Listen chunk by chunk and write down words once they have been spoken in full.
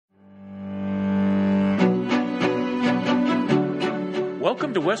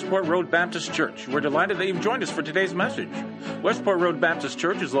Welcome to Westport Road Baptist Church. We're delighted that you've joined us for today's message. Westport Road Baptist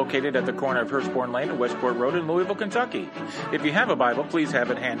Church is located at the corner of Hurstbourne Lane and Westport Road in Louisville, Kentucky. If you have a Bible, please have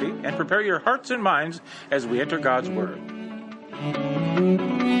it handy and prepare your hearts and minds as we enter God's Word.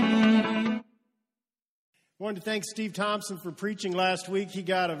 I wanted to thank Steve Thompson for preaching last week. He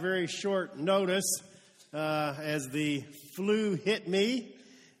got a very short notice as the flu hit me,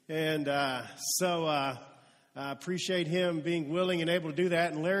 and so I appreciate him being willing and able to do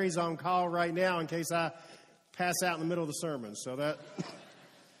that. And Larry's on call right now in case I pass out in the middle of the sermon. So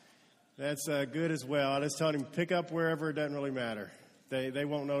that's good as well. I just told him pick up wherever, it doesn't really matter. They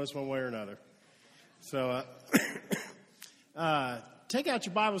won't notice one way or another. So take out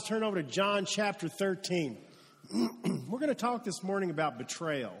your Bibles, turn over to John chapter 13. We're going to talk this morning about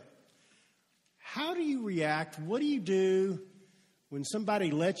betrayal. How do you react? What do you do when somebody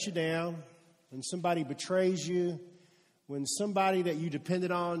lets you down? When somebody betrays you, when somebody that you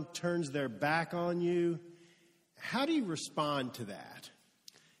depended on turns their back on you, how do you respond to that?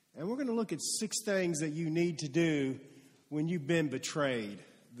 And we're going to look at 6 things that you need to do when you've been betrayed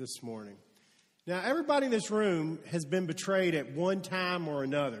this morning. Now, everybody in this room has been betrayed at one time or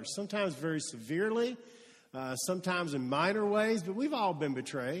another, sometimes very severely, sometimes in minor ways, but we've all been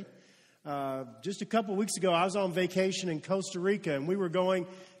betrayed. Just a couple weeks ago, I was on vacation in Costa Rica, and we were going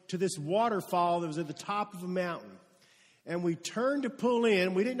to this waterfall that was at the top of a mountain. And we turned to pull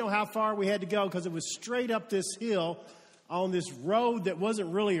in. We didn't know how far we had to go because it was straight up this hill on this road that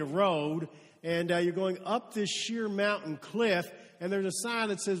wasn't really a road. And you're going up this sheer mountain cliff, and there's a sign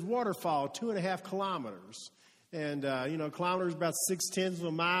that says waterfall, 2.5 kilometers. And, kilometers about 0.6 of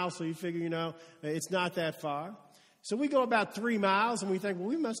a mile, so you figure, it's not that far. So we go about 3 miles, and we think, well,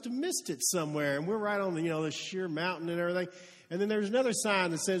 we must have missed it somewhere. And we're right on the, this sheer mountain and everything. And then there's another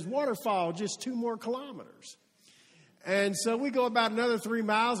sign that says waterfall, just 2 more kilometers. And so we go about another 3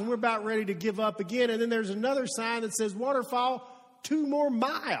 miles, and we're about ready to give up again. And then there's another sign that says waterfall, 2 more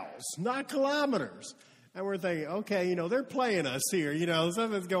miles, not kilometers. And we're thinking, okay, they're playing us here.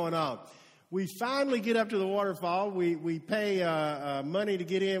 Something's going on. We finally get up to the waterfall. We pay money to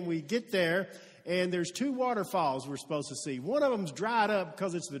get in. We get there, and there's 2 waterfalls we're supposed to see. One of them's dried up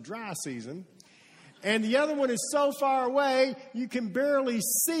because it's the dry season. And the other one is so far away, you can barely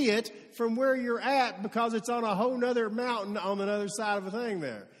see it from where you're at because it's on a whole nother mountain on the other side of a thing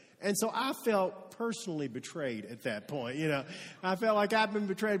there. And so I felt personally betrayed at that point. I felt like I've been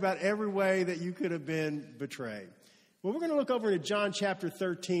betrayed about every way that you could have been betrayed. Well, we're going to look over into John chapter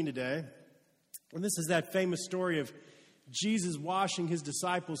 13 today. And this is that famous story of Jesus washing his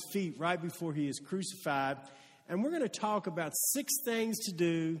disciples' feet right before he is crucified. And we're going to talk about 6 things to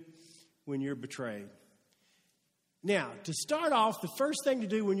do when you're betrayed. Now, to start off, the first thing to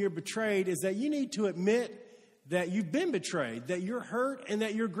do when you're betrayed is that you need to admit that you've been betrayed, that you're hurt and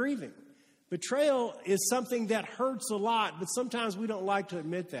that you're grieving. Betrayal is something that hurts a lot, but sometimes we don't like to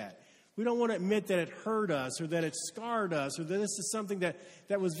admit that. We don't want to admit that it hurt us or that it scarred us or that this is something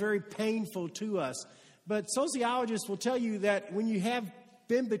that was very painful to us. But sociologists will tell you that when you have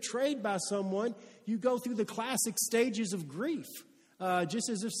been betrayed by someone, you go through the classic stages of grief. Just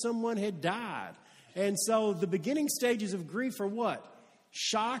as if someone had died. And so the beginning stages of grief are what?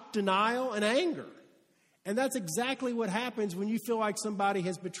 Shock, denial, and anger. And that's exactly what happens when you feel like somebody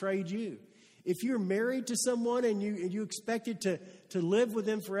has betrayed you. If you're married to someone and you expected to live with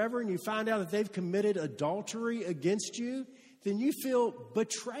them forever and you find out that they've committed adultery against you, then you feel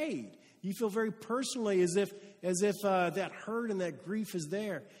betrayed. You feel very personally as if that hurt and that grief is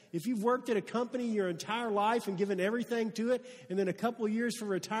there. If you've worked at a company your entire life and given everything to it, and then a couple of years for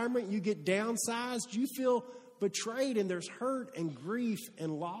retirement, you get downsized, you feel betrayed, and there's hurt and grief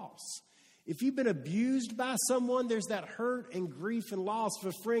and loss. If you've been abused by someone, there's that hurt and grief and loss.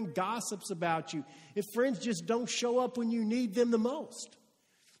 If a friend gossips about you, if friends just don't show up when you need them the most,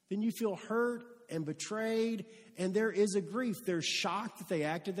 then you feel hurt and betrayed, and there is a grief. There's shock that they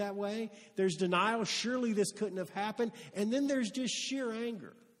acted that way. There's denial. Surely this couldn't have happened. And then there's just sheer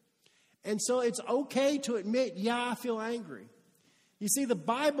anger. And so it's okay to admit, yeah, I feel angry. You see, the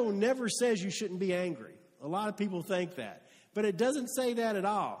Bible never says you shouldn't be angry. A lot of people think that. But it doesn't say that at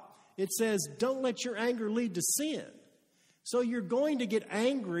all. It says, don't let your anger lead to sin. So you're going to get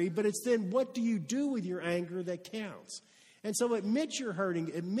angry, but it's then what do you do with your anger that counts. And so admit you're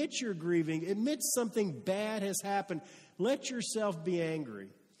hurting, admit you're grieving, admit something bad has happened. Let yourself be angry.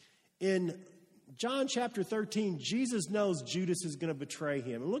 In John chapter 13, Jesus knows Judas is going to betray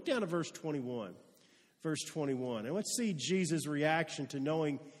him. And look down to verse 21. Verse 21. And let's see Jesus' reaction to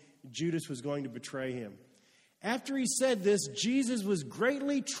knowing Judas was going to betray him. After he said this, Jesus was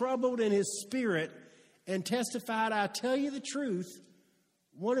greatly troubled in his spirit and testified, I tell you the truth,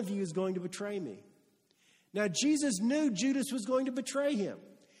 one of you is going to betray me. Now, Jesus knew Judas was going to betray him.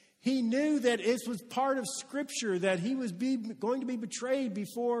 He knew that it was part of Scripture that he was going to be betrayed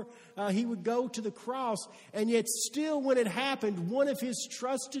before he would go to the cross. And yet still, when it happened, one of his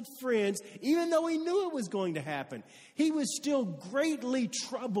trusted friends, even though he knew it was going to happen, he was still greatly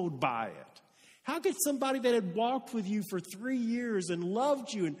troubled by it. How could somebody that had walked with you for 3 years and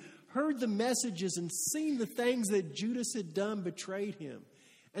loved you and heard the messages and seen the things that Judas had done betrayed him?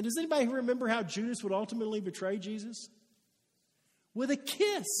 And does anybody remember how Judas would ultimately betray Jesus? With a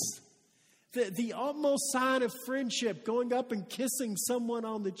kiss. The utmost sign of friendship, going up and kissing someone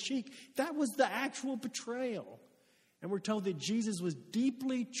on the cheek. That was the actual betrayal. And we're told that Jesus was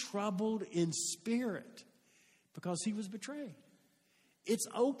deeply troubled in spirit because he was betrayed. It's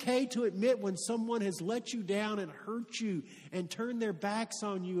okay to admit when someone has let you down and hurt you and turned their backs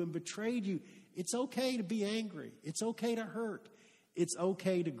on you and betrayed you. It's okay to be angry. It's okay to hurt. It's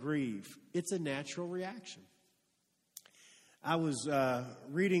okay to grieve. It's a natural reaction. I was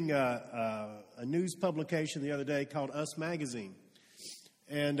reading a news publication the other day called Us Magazine.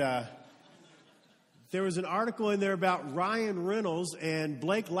 And there was an article in there about Ryan Reynolds and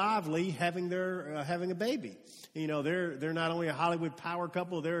Blake Lively having a baby. You know, they're not only a Hollywood power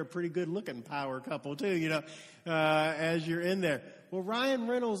couple, they're a pretty good-looking power couple, too, you know, as you're in there. Well, Ryan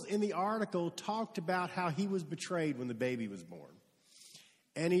Reynolds in the article talked about how he was betrayed when the baby was born.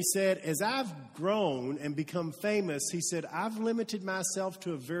 And he said, as I've grown and become famous, he said, I've limited myself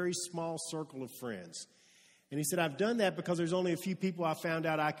to a very small circle of friends. And he said, I've done that because there's only a few people I found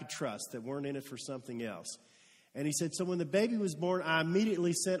out I could trust that weren't in it for something else. And he said, so when the baby was born, I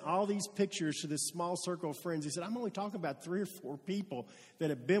immediately sent all these pictures to this small circle of friends. He said, I'm only talking about 3 or 4 people that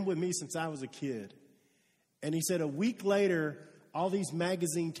have been with me since I was a kid. And he said, a week later, all these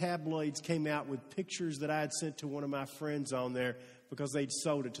magazine tabloids came out with pictures that I had sent to one of my friends on there because they'd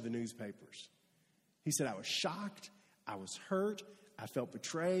sold it to the newspapers. He said, I was shocked, I was hurt, I felt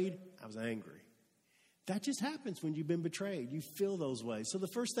betrayed, I was angry. That just happens when you've been betrayed. You feel those ways. So the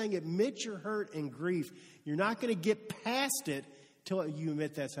first thing, admit your hurt and grief. You're not going to get past it till you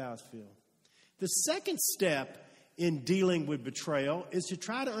admit that's how it feels. The second step in dealing with betrayal is to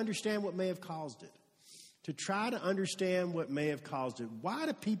try to understand what may have caused it. To try to understand what may have caused it. Why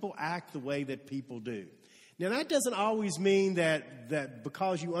do people act the way that people do? Now, that doesn't always mean that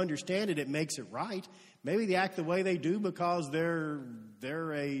because you understand it, it makes it right. Maybe they act the way they do because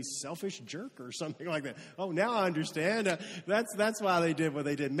they're a selfish jerk or something like that. Oh, now I understand. That's why they did what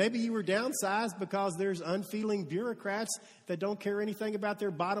they did. Maybe you were downsized because there's unfeeling bureaucrats that don't care anything about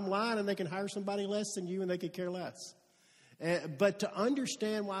their bottom line and they can hire somebody less than you and they could care less. But to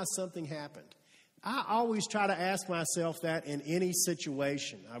understand why something happened. I always try to ask myself that in any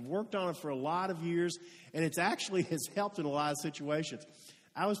situation. I've worked on it for a lot of years, and it actually has helped in a lot of situations.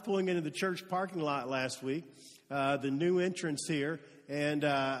 I was pulling into the church parking lot last week, the new entrance here, and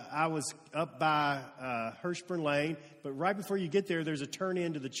I was up by Hirschburn Lane, but right before you get there, there's a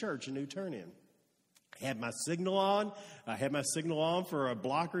turn-in to the church, a new turn-in. I had my signal on. I had my signal on for a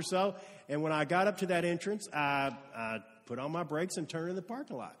block or so, and when I got up to that entrance, I put on my brakes and turned in the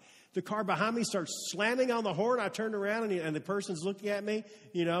parking lot. The car behind me starts slamming on the horn. I turned around, and the person's looking at me,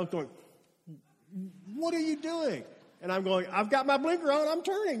 you know, going, what are you doing? And I'm going, I've got my blinker on. I'm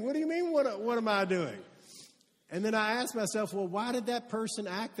turning. What do you mean, what am I doing? And then I asked myself, well, why did that person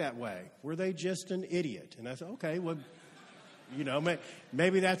act that way? Were they just an idiot? And I said, okay, well, you know,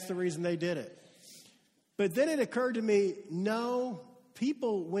 maybe that's the reason they did it. But then it occurred to me, no,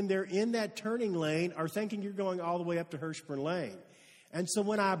 people, when they're in that turning lane, are thinking you're going all the way up to Hirschburn Lane. And so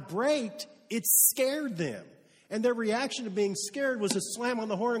when I braked, it scared them. And their reaction to being scared was to slam on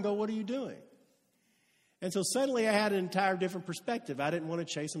the horn and go, what are you doing? And so suddenly I had an entire different perspective. I didn't want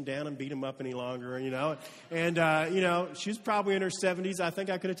to chase them down and beat them up any longer, you know. And, you know, she was probably in her 70s. I think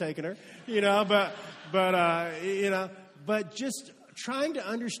I could have taken her, you know. But just trying to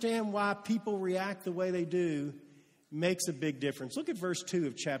understand why people react the way they do makes a big difference. Look at verse 2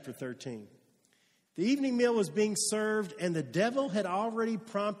 of chapter 13. The evening meal was being served, and the devil had already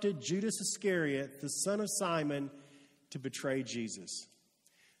prompted Judas Iscariot, the son of Simon, to betray Jesus.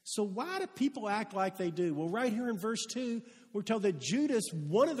 So why do people act like they do? Well, right here in verse 2, we're told that Judas,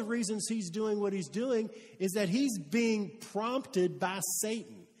 one of the reasons he's doing what he's doing is that he's being prompted by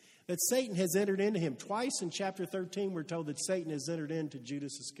Satan, that Satan has entered into him. Twice in chapter 13, we're told that Satan has entered into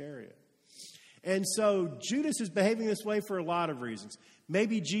Judas Iscariot. And so Judas is behaving this way for a lot of reasons.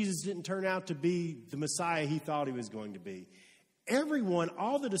 Maybe Jesus didn't turn out to be the Messiah he thought he was going to be. Everyone,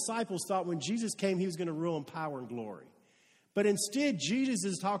 all the disciples thought when Jesus came, he was going to rule in power and glory. But instead, Jesus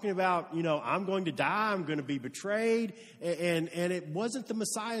is talking about, I'm going to die, I'm going to be betrayed, and it wasn't the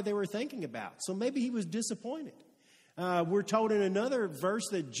Messiah they were thinking about. So maybe he was disappointed. We're told in another verse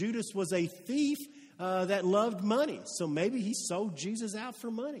that Judas was a thief that loved money. So maybe he sold Jesus out for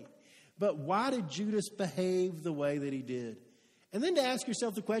money. But why did Judas behave the way that he did? And then to ask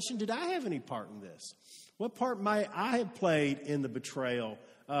yourself the question, did I have any part in this? What part might I have played in the betrayal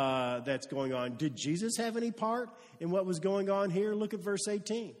that's going on? Did Jesus have any part in what was going on here? Look at verse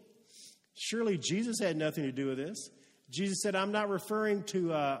 18. Surely Jesus had nothing to do with this. Jesus said, I'm not referring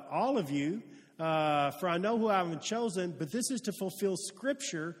to all of you, for I know who I have chosen, but this is to fulfill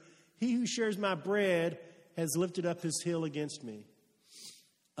Scripture. He who shares my bread has lifted up his heel against me.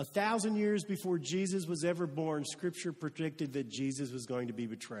 1,000 years before Jesus was ever born, Scripture predicted that Jesus was going to be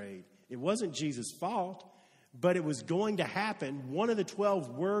betrayed. It wasn't Jesus' fault, but it was going to happen. One of the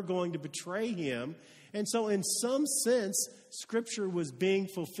 12 were going to betray him. And so in some sense, Scripture was being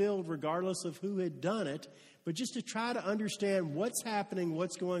fulfilled regardless of who had done it. But just to try to understand what's happening,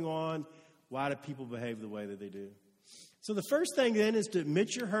 what's going on, why do people behave the way that they do? So the first thing then is to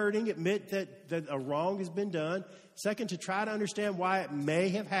admit you're hurting, admit that a wrong has been done. Second, to try to understand why it may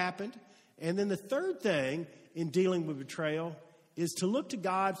have happened. And then the third thing in dealing with betrayal is to look to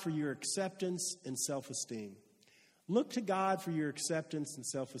God for your acceptance and self-esteem. Look to God for your acceptance and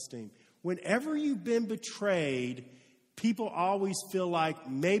self-esteem. Whenever you've been betrayed, people always feel like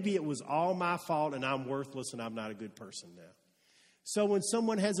maybe it was all my fault and I'm worthless and I'm not a good person now. So when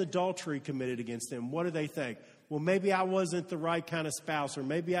someone has adultery committed against them, what do they think? Well, maybe I wasn't the right kind of spouse, or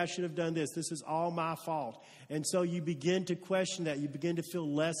maybe I should have done this. This is all my fault. And so you begin to question that. You begin to feel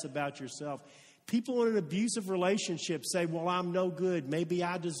less about yourself. People in an abusive relationship say, well, I'm no good. Maybe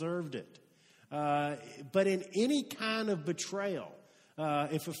I deserved it. But in any kind of betrayal,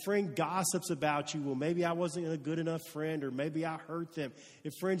 if a friend gossips about you, well, maybe I wasn't a good enough friend, or maybe I hurt them.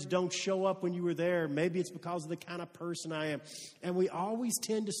 If friends don't show up when you were there, maybe it's because of the kind of person I am. And we always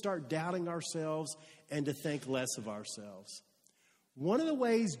tend to start doubting ourselves and to think less of ourselves. One of the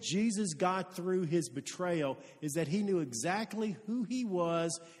ways Jesus got through his betrayal is that he knew exactly who he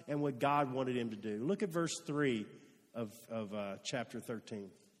was and what God wanted him to do. Look at verse 3 of chapter 13.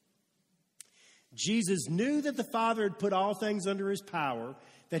 Jesus knew that the Father had put all things under his power,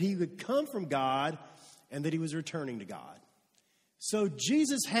 that he would come from God, and that he was returning to God. So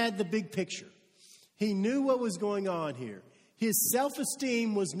Jesus had the big picture. He knew what was going on here. His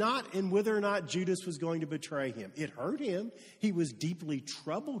self-esteem was not in whether or not Judas was going to betray him. It hurt him. He was deeply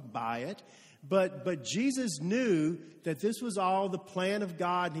troubled by it. But Jesus knew that this was all the plan of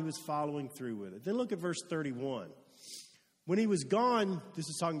God, and he was following through with it. Then look at verse 31. When he was gone, this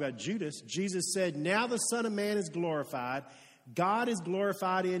is talking about Judas, Jesus said, now the Son of Man is glorified. God is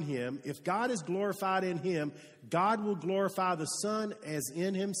glorified in him. If God is glorified in him, God will glorify the Son as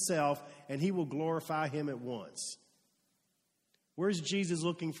in himself, and he will glorify him at once. Where's Jesus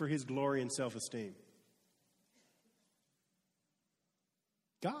looking for his glory and self-esteem?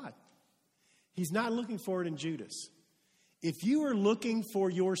 God. He's not looking for it in Judas. If you are looking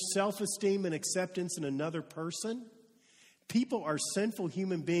for your self-esteem and acceptance in another person, people are sinful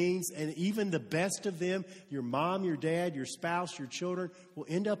human beings, and even the best of them, your mom, your dad, your spouse, your children, will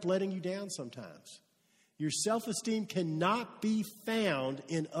end up letting you down sometimes. Your self-esteem cannot be found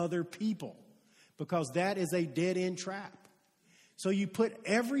in other people because that is a dead-end trap. So you put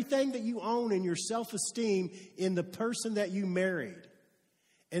everything that you own in your self-esteem in the person that you married.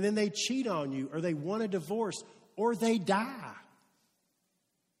 And then they cheat on you, or they want a divorce, or they die.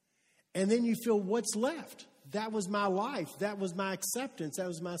 And then you feel, what's left? That was my life. That was my acceptance. That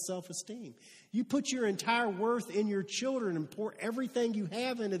was my self-esteem. You put your entire worth in your children and pour everything you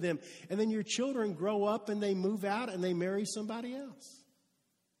have into them. And then your children grow up and they move out and they marry somebody else.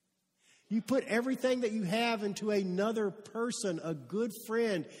 You put everything that you have into another person, a good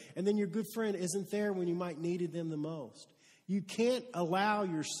friend, and then your good friend isn't there when you might needed them the most. You can't allow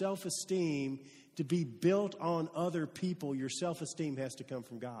your self-esteem to be built on other people. Your self-esteem has to come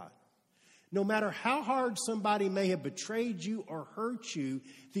from God. No matter how hard somebody may have betrayed you or hurt you,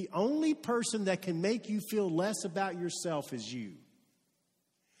 the only person that can make you feel less about yourself is you.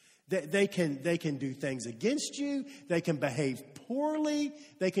 They can do things against you. They can behave poorly.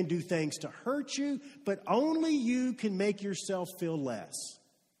 They can do things to hurt you. But only you can make yourself feel less.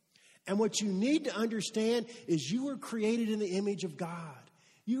 And what you need to understand is you were created in the image of God.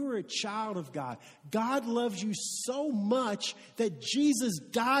 You are a child of God. God loves you so much that Jesus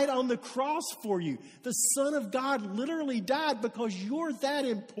died on the cross for you. The Son of God literally died because you're that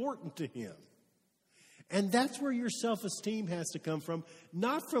important to him. And that's where your self-esteem has to come from,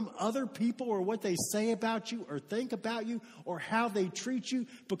 not from other people or what they say about you or think about you or how they treat you,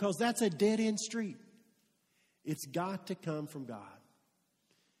 because that's a dead-end street. It's got to come from God.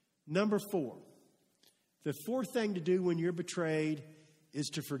 Number 4, the fourth thing to do when you're betrayed is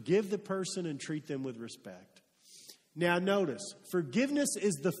to forgive the person and treat them with respect. Now notice, forgiveness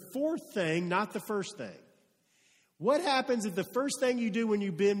is the fourth thing, not the first thing. What happens if the first thing you do when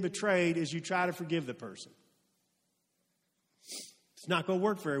you've been betrayed is you try to forgive the person? It's not going to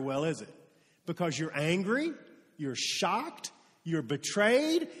work very well, is it? Because you're angry, you're shocked, you're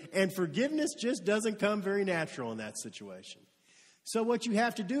betrayed, and forgiveness just doesn't come very natural in that situation. So what you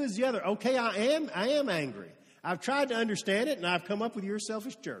have to do is the other. Okay, I am angry. I've tried to understand it, and I've come up with you're a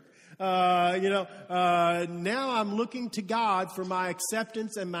selfish jerk. Now I'm looking to God for my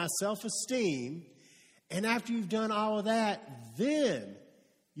acceptance and my self-esteem. And after you've done all of that, then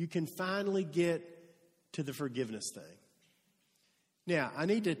you can finally get to the forgiveness thing. Now, I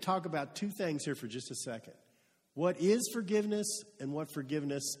need to talk about two things here for just a second. What is forgiveness and what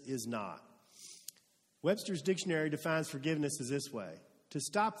forgiveness is not? Webster's Dictionary defines forgiveness as this way: to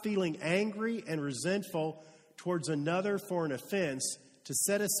stop feeling angry and resentful towards another for an offense, to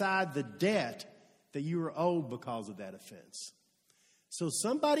set aside the debt that you are owed because of that offense. So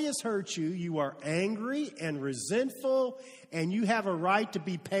somebody has hurt you, you are angry and resentful, and you have a right to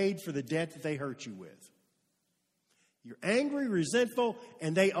be paid for the debt that they hurt you with. You're angry, resentful,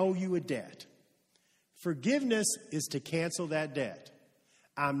 and they owe you a debt. Forgiveness is to cancel that debt.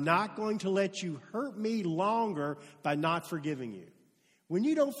 I'm not going to let you hurt me longer by not forgiving you. When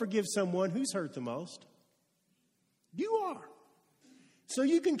you don't forgive someone, who's hurt the most? You are. So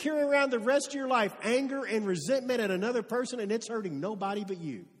you can carry around the rest of your life anger and resentment at another person, and it's hurting nobody but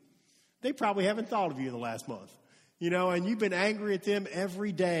you. They probably haven't thought of you in the last month, and you've been angry at them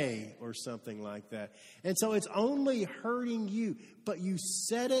every day or something like that. And so it's only hurting you, but you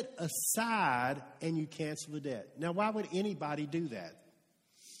set it aside and you cancel the debt. Now, why would anybody do that?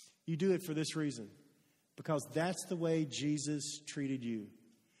 You do it for this reason: because that's the way Jesus treated you.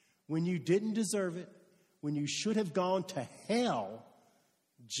 When you didn't deserve it, when you should have gone to hell,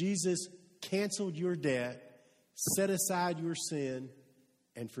 Jesus canceled your debt, set aside your sin,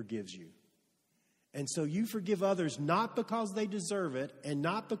 and forgives you. And so you forgive others not because they deserve it and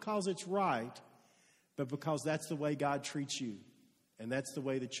not because it's right, but because that's the way God treats you. And that's the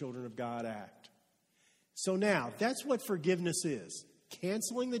way the children of God act. So now, that's what forgiveness is.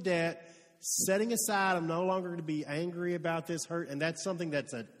 Canceling the debt, setting aside, I'm no longer going to be angry about this hurt. And that's something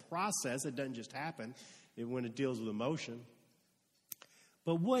that's a process. It doesn't just happen when it deals with emotion.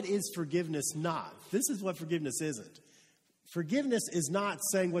 But what is forgiveness not? This is what forgiveness isn't. Forgiveness is not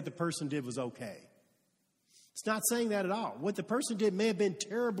saying what the person did was okay. It's not saying that at all. What the person did may have been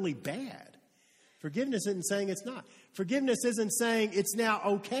terribly bad. Forgiveness isn't saying it's not. Forgiveness isn't saying it's now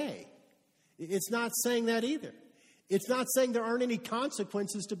okay. It's not saying that either. It's not saying there aren't any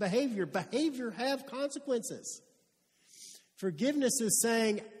consequences to behavior. Behavior have consequences. Forgiveness is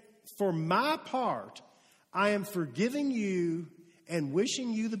saying, for my part, I am forgiving you and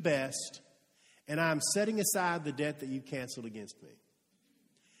wishing you the best, and I'm setting aside the debt that you canceled against me.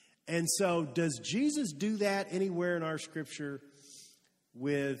 And so, does Jesus do that anywhere in our scripture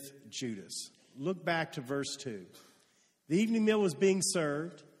with Judas? Look back to verse 2. The evening meal was being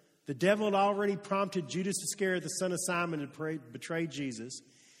served. The devil had already prompted Judas Iscariot, the son of Simon, to betray Jesus.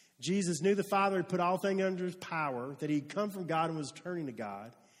 Jesus knew the Father had put all things under his power, that he'd come from God and was turning to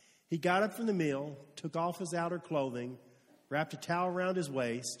God. He got up from the meal, took off his outer clothing, wrapped a towel around his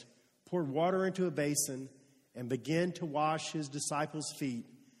waist, poured water into a basin, and began to wash his disciples' feet,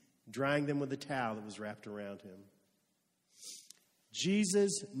 drying them with the towel that was wrapped around him.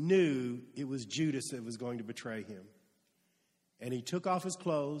 Jesus knew it was Judas that was going to betray him. And he took off his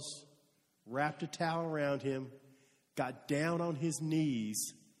clothes, wrapped a towel around him, got down on his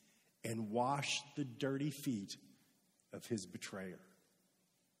knees, and washed the dirty feet of his betrayer.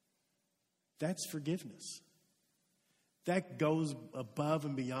 That's forgiveness. That goes above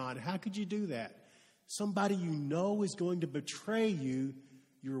and beyond. How could you do that? Somebody you know is going to betray you,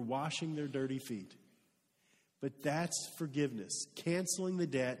 you're washing their dirty feet. But that's forgiveness. Canceling the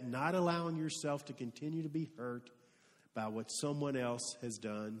debt, not allowing yourself to continue to be hurt by what someone else has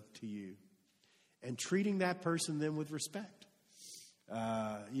done to you. And treating that person then with respect.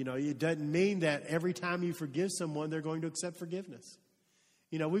 It doesn't mean that every time you forgive someone, they're going to accept forgiveness.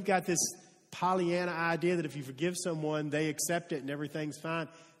 We've got this Pollyanna idea that if you forgive someone, they accept it and everything's fine.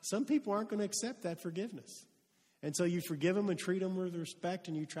 Some people aren't going to accept that forgiveness. And so you forgive them and treat them with respect,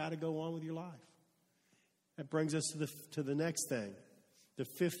 and you try to go on with your life. That brings us to the next thing, the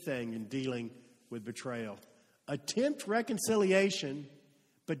fifth thing in dealing with betrayal. Attempt reconciliation,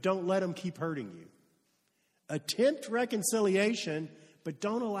 but don't let them keep hurting you. Attempt reconciliation, but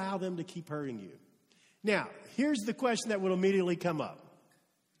don't allow them to keep hurting you. Now, here's the question that will immediately come up.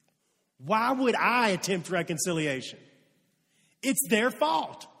 Why would I attempt reconciliation? It's their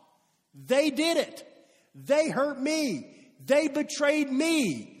fault. They did it. They hurt me. They betrayed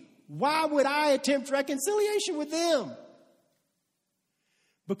me. Why would I attempt reconciliation with them?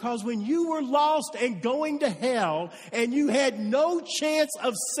 Because when you were lost and going to hell and you had no chance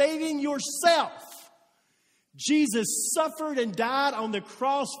of saving yourself, Jesus suffered and died on the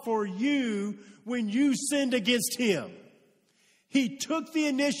cross for you when you sinned against him. He took the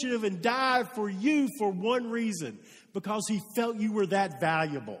initiative and died for you for one reason, because he felt you were that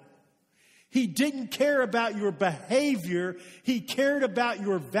valuable. He didn't care about your behavior. He cared about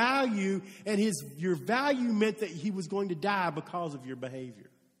your value, and your value meant that he was going to die because of your behavior.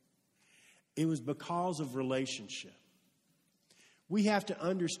 It was because of relationship. We have to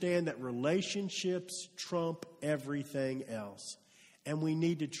understand that relationships trump everything else. And we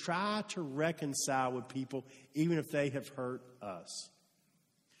need to try to reconcile with people even if they have hurt us.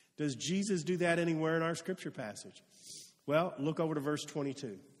 Does Jesus do that anywhere in our scripture passage? Well, look over to verse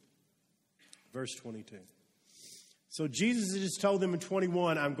 22. Verse 22. So Jesus had just told them in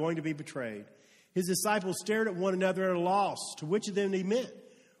 21, I'm going to be betrayed. His disciples stared at one another at a loss to which of them he meant.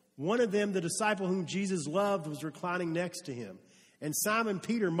 One of them, the disciple whom Jesus loved, was reclining next to him. And Simon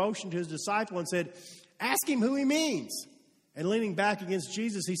Peter motioned to his disciple and said, ask him who he means. And leaning back against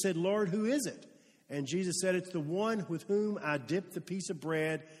Jesus, he said, Lord, who is it? And Jesus said, it's the one with whom I dipped the piece of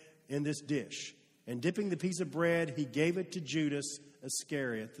bread in this dish. And dipping the piece of bread, he gave it to Judas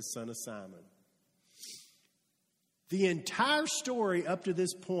Iscariot, the son of Simon. The entire story up to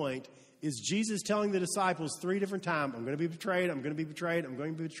this point is Jesus telling the disciples 3 different times, I'm going to be betrayed, I'm going to be betrayed, I'm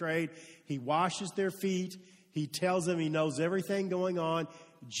going to be betrayed. He washes their feet. He tells them he knows everything going on.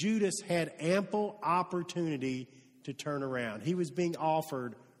 Judas had ample opportunity to turn around. He was being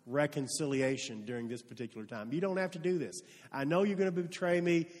offered reconciliation during this particular time. You don't have to do this. I know you're going to betray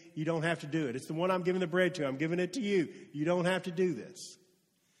me. You don't have to do it. It's the one I'm giving the bread to. I'm giving it to you. You don't have to do this.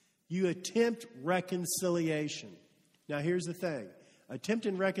 You attempt reconciliation. Now, here's the thing.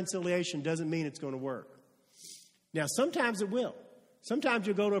 Attempting reconciliation doesn't mean it's going to work. Now, sometimes it will. Sometimes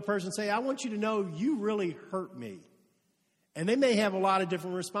you'll go to a person and say, I want you to know you really hurt me. And they may have a lot of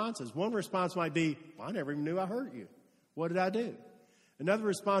different responses. One response might be, well, I never even knew I hurt you. What did I do? Another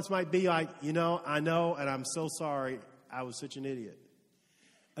response might be like, I know, and I'm so sorry. I was such an idiot.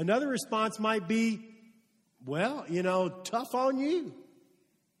 Another response might be, well, tough on you.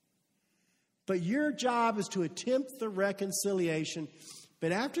 But your job is to attempt the reconciliation.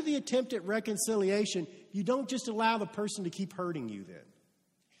 But after the attempt at reconciliation, you don't just allow the person to keep hurting you then.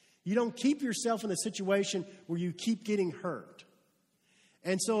 You don't keep yourself in a situation where you keep getting hurt.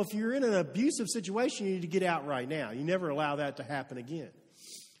 And so if you're in an abusive situation, you need to get out right now. You never allow that to happen again.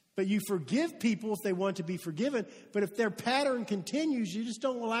 But you forgive people if they want to be forgiven. But if their pattern continues, you just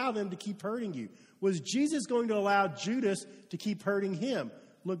don't allow them to keep hurting you. Was Jesus going to allow Judas to keep hurting him?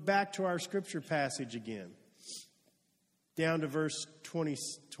 Look back to our scripture passage again. Down to verse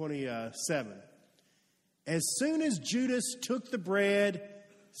 27. As soon as Judas took the bread,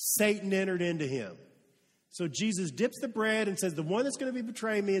 Satan entered into him. So Jesus dips the bread and says, the one that's going to be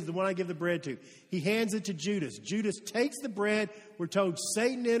betraying me is the one I give the bread to. He hands it to Judas. Judas takes the bread. We're told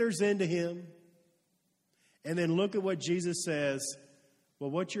Satan enters into him. And then look at what Jesus says. Well,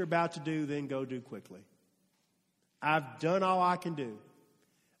 what you're about to do, then go do quickly. I've done all I can do.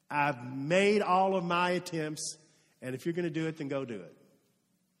 I've made all of my attempts. And if you're going to do it, then go do it.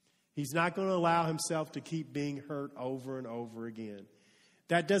 He's not going to allow himself to keep being hurt over and over again.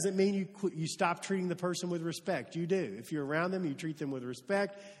 That doesn't mean you stop treating the person with respect. You do. If you're around them, you treat them with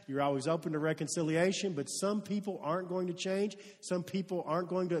respect. You're always open to reconciliation. But some people aren't going to change. Some people aren't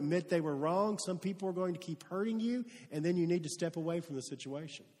going to admit they were wrong. Some people are going to keep hurting you. And then you need to step away from the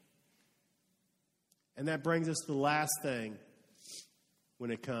situation. And that brings us to the last thing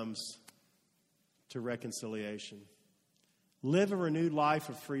when it comes to reconciliation. Live a renewed life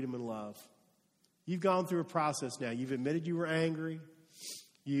of freedom and love. You've gone through a process now. You've admitted you were angry.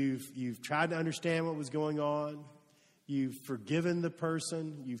 You've tried to understand what was going on. You've forgiven the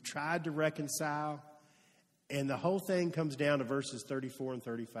person. You've tried to reconcile. And the whole thing comes down to verses 34 and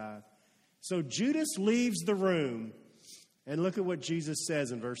 35. So Judas leaves the room. And look at what Jesus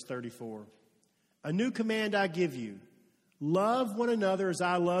says in verse 34. A new command I give you. Love one another as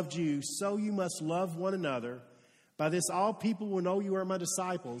I loved you, so you must love one another. By this all people will know you are my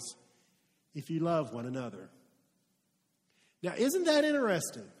disciples if you love one another. Now, isn't that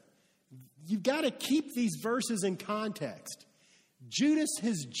interesting? You've got to keep these verses in context. Judas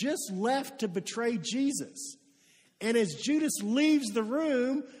has just left to betray Jesus. And as Judas leaves the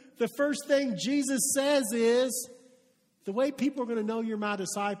room, the first thing Jesus says is, the way people are going to know you're my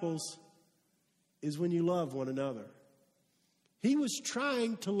disciples is when you love one another. He was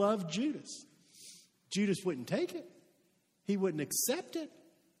trying to love Judas. Judas wouldn't take it. He wouldn't accept it.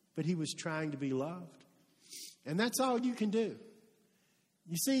 But he was trying to be loved. And that's all you can do.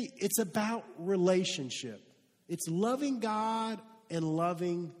 You see, it's about relationship. It's loving God and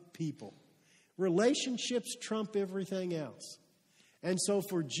loving people. Relationships trump everything else. And so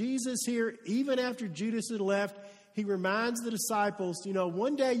for Jesus here, even after Judas had left, he reminds the disciples,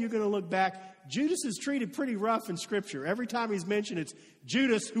 one day you're going to look back. Judas is treated pretty rough in Scripture. Every time he's mentioned, it's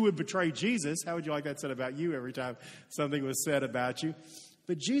Judas who would betray Jesus. How would you like that said about you every time something was said about you?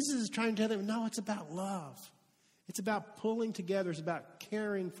 But Jesus is trying to tell them, no, it's about love. It's about pulling together. It's about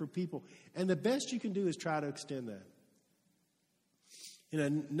caring for people. And the best you can do is try to extend that. In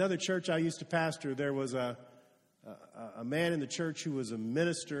another church I used to pastor, there was a man in the church who was a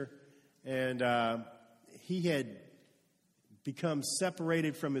minister, and he had become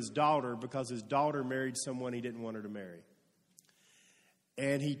separated from his daughter because his daughter married someone he didn't want her to marry.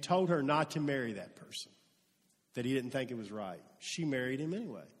 And he told her not to marry that person, that he didn't think it was right. She married him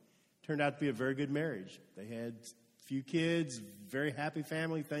anyway. Turned out to be a very good marriage. They had a few kids, very happy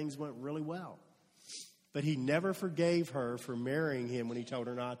family. Things went really well. But he never forgave her for marrying him when he told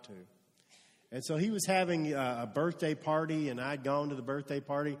her not to. And so he was having a birthday party, and I'd gone to the birthday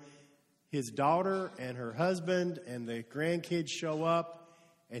party. His daughter and her husband and the grandkids show up,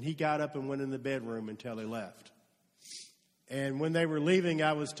 and he got up and went in the bedroom until they left. And when they were leaving,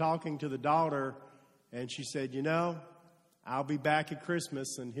 I was talking to the daughter, and she said, I'll be back at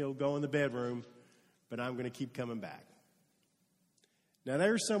Christmas, and he'll go in the bedroom, but I'm going to keep coming back. Now,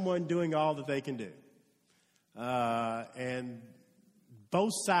 there's someone doing all that they can do. And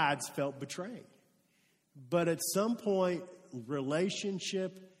both sides felt betrayed. But at some point,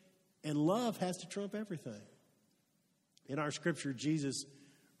 relationship and love has to trump everything. In our scripture, Jesus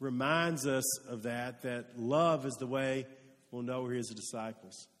reminds us of that love is the way we'll know we're his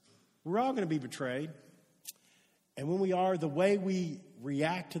disciples. We're all going to be betrayed. And when we are, the way we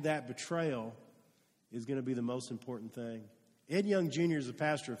react to that betrayal is going to be the most important thing. Ed Young Jr. is a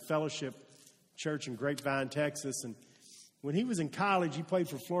pastor of Fellowship Church in Grapevine, Texas. And when he was in college, he played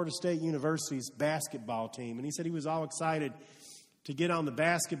for Florida State University's basketball team. And he said he was all excited to get on the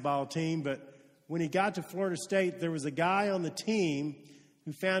basketball team. But when he got to Florida State, there was a guy on the team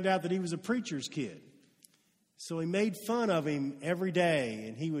who found out that he was a preacher's kid. So he made fun of him every day,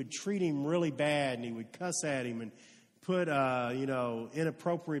 and he would treat him really bad, and he would cuss at him and put,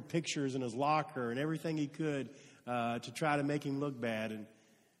 inappropriate pictures in his locker and everything he could to try to make him look bad.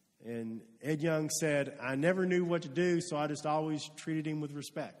 And Ed Young said, I never knew what to do, so I just always treated him with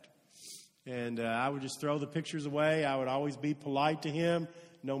respect. And I would just throw the pictures away. I would always be polite to him,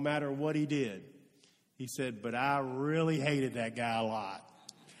 no matter what he did. He said, but I really hated that guy a lot.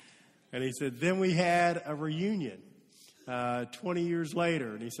 And he said, then we had a reunion 20 years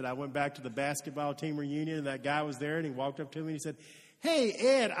later. And he said, I went back to the basketball team reunion, and that guy was there, and he walked up to me and he said, hey,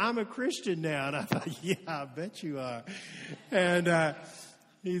 Ed, I'm a Christian now. And I thought, yeah, I bet you are. And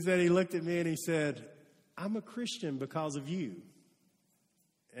he said, he looked at me and he said, I'm a Christian because of you.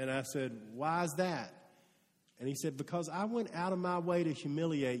 And I said, why is that? And he said, because I went out of my way to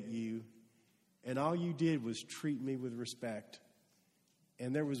humiliate you, and all you did was treat me with respect.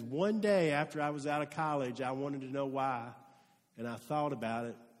 And there was one day after I was out of college, I wanted to know why. And I thought about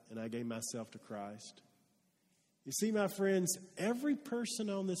it, and I gave myself to Christ. You see, my friends, every person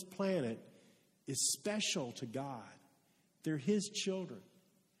on this planet is special to God. They're his children.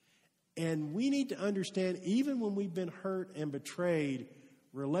 And we need to understand, even when we've been hurt and betrayed,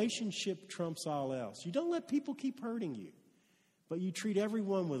 relationship trumps all else. You don't let people keep hurting you, but you treat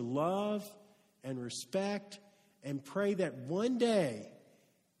everyone with love and respect and pray that one day,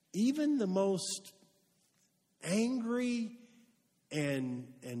 even the most angry and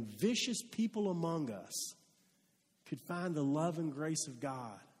vicious people among us could find the love and grace of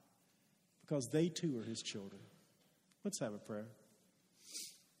God because they too are his children. Let's have a prayer.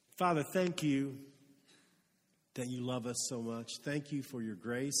 Father, thank you that you love us so much. Thank you for your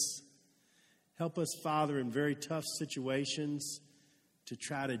grace. Help us, Father, in very tough situations to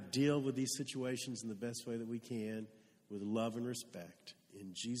try to deal with these situations in the best way that we can with love and respect.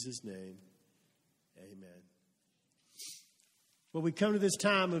 In Jesus' name, amen. Well, we come to this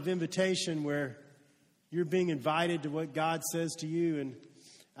time of invitation where you're being invited to what God says to you. And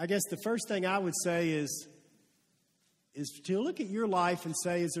I guess the first thing I would say is is to look at your life and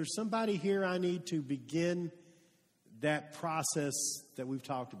say, is there somebody here I need to begin that process that we've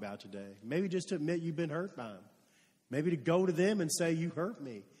talked about today? Maybe just to admit you've been hurt by them. Maybe to go to them and say, you hurt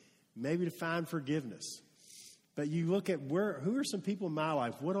me. Maybe to find forgiveness. But you look at who are some people in my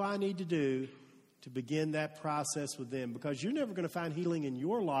life? What do I need to do to begin that process with them? Because you're never going to find healing in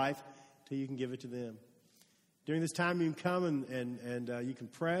your life till you can give it to them. During this time, you can come and you can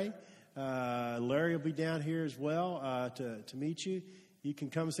pray. Larry will be down here as well to meet you. You can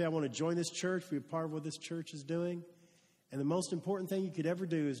come and say, I want to join this church, be a part of what this church is doing. And the most important thing you could ever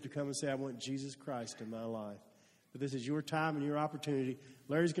do is to come and say, I want Jesus Christ in my life. But this is your time and your opportunity.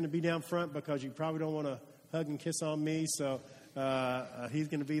 Larry's going to be down front because you probably don't want to hug and kiss on me, so he's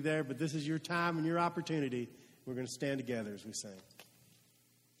going to be there. But this is your time and your opportunity. We're going to stand together as we sing.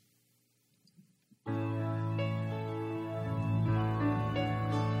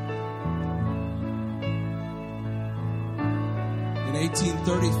 In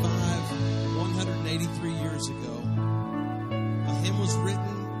 1835, 183 years ago, a hymn was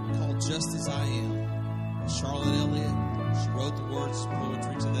written called Just As I Am. Charlotte Elliott, she wrote the words,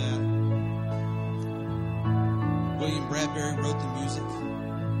 poetry to that. William Bradbury wrote the music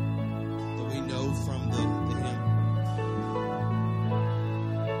that we know from the hymn.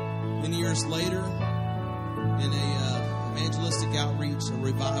 Many years later, in a evangelistic outreach, a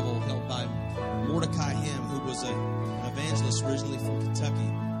revival held by Mordecai Ham, who was an evangelist originally from Kentucky,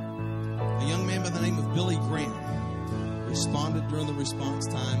 a young man by the name of Billy Graham responded during the response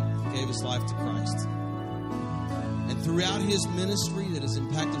time and gave his life to Christ. And throughout his ministry that has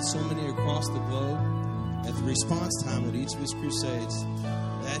impacted so many across the globe, at the response time at each of his crusades,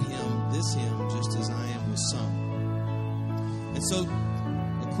 that hymn, this hymn, Just As I Am, was sung. And so,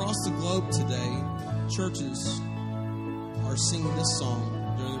 across the globe today, churches are singing this song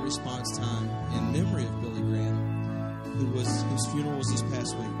during the response time in memory of Billy Graham, whose funeral was this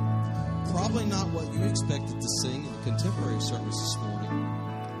past week. Probably not what you expected to sing in the contemporary service this morning.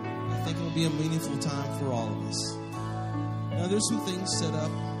 I think it'll be a meaningful time for all of us. Now, there's some things set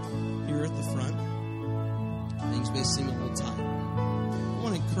up here at the front. Things may seem a little tight. I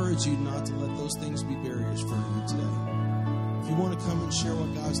want to encourage you not to let those things be barriers for you today. If you want to come and share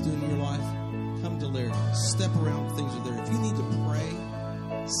what God's doing in your life, come to Larry. Step around, things are there. If you need to pray,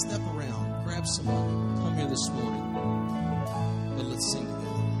 step around, grab someone, come here this morning. But let's sing together.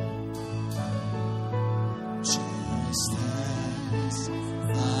 Just as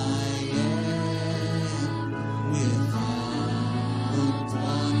I am without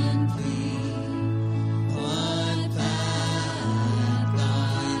one plea, but that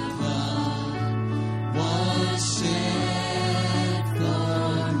thy blood was shed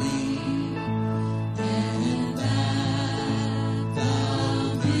for me, and that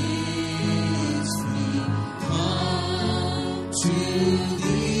thou bidst me come to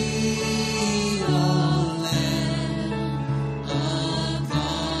thee, O Lamb of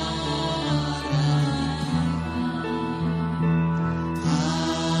God,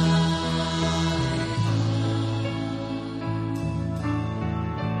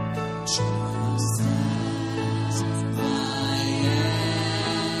 just as I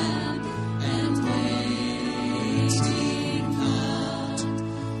am, and waiting not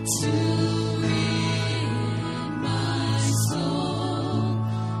to rid my soul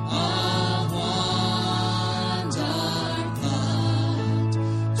of one dark thought,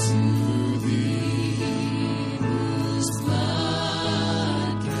 to thee whose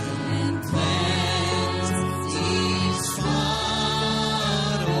blood can cleanse each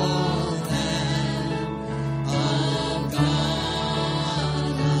spot, O Lamb of God, I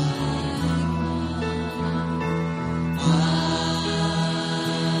come.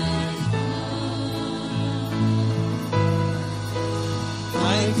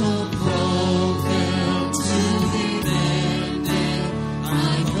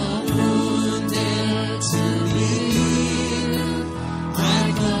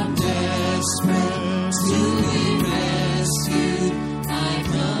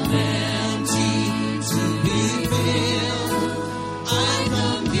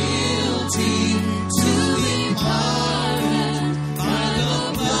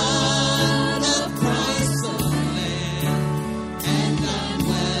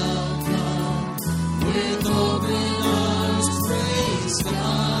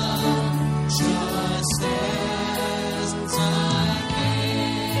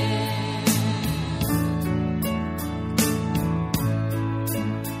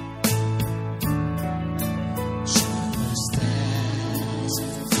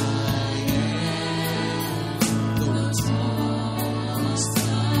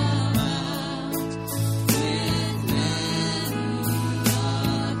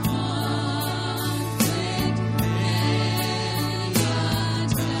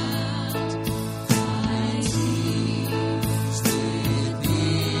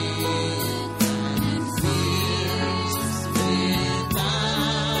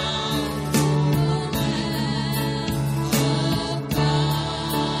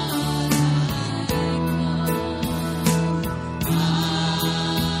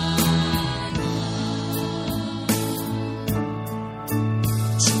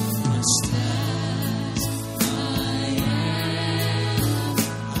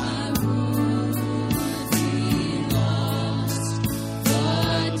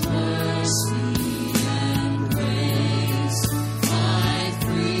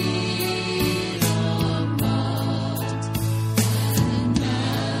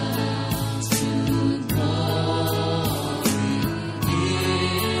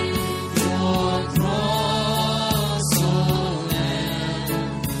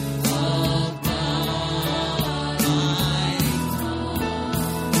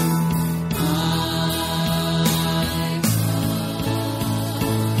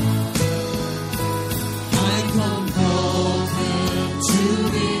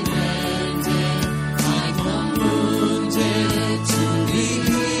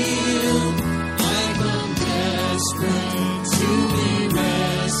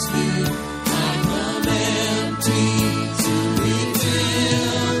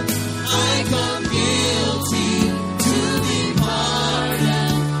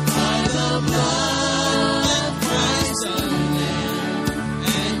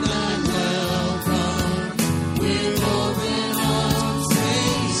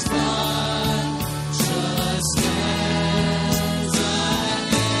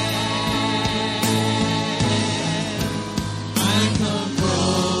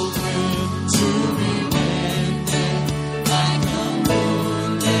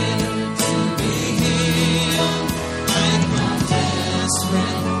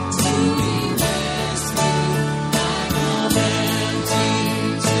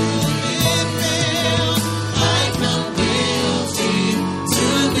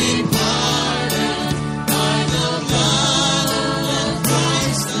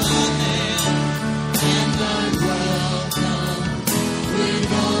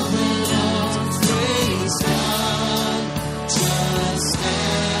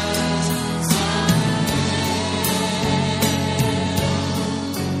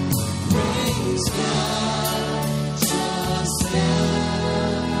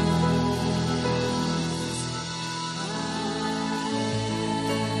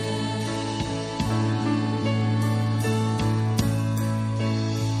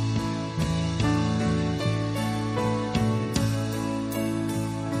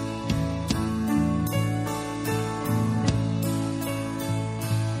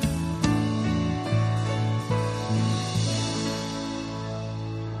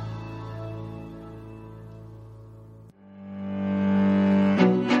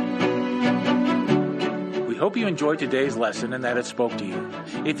 hope you enjoyed today's lesson and that it spoke to you.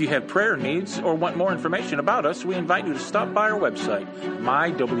 If you have prayer needs or want more information about us, we invite you to stop by our website,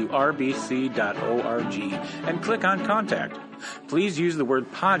 mywrbc.org, and click on Contact. Please use the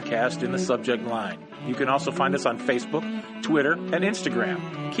word podcast in the subject line. You can also find us on Facebook, Twitter, and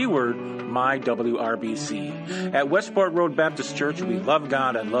Instagram. Keyword MyWRBC. At Westport Road Baptist Church, we love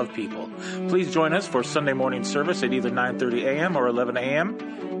God and love people. Please join us for Sunday morning service at either 9:30 a.m. or 11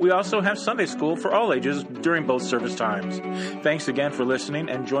 a.m. We also have Sunday school for all ages during both service times. Thanks again for listening,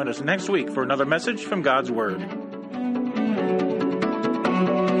 and join us next week for another message from God's Word.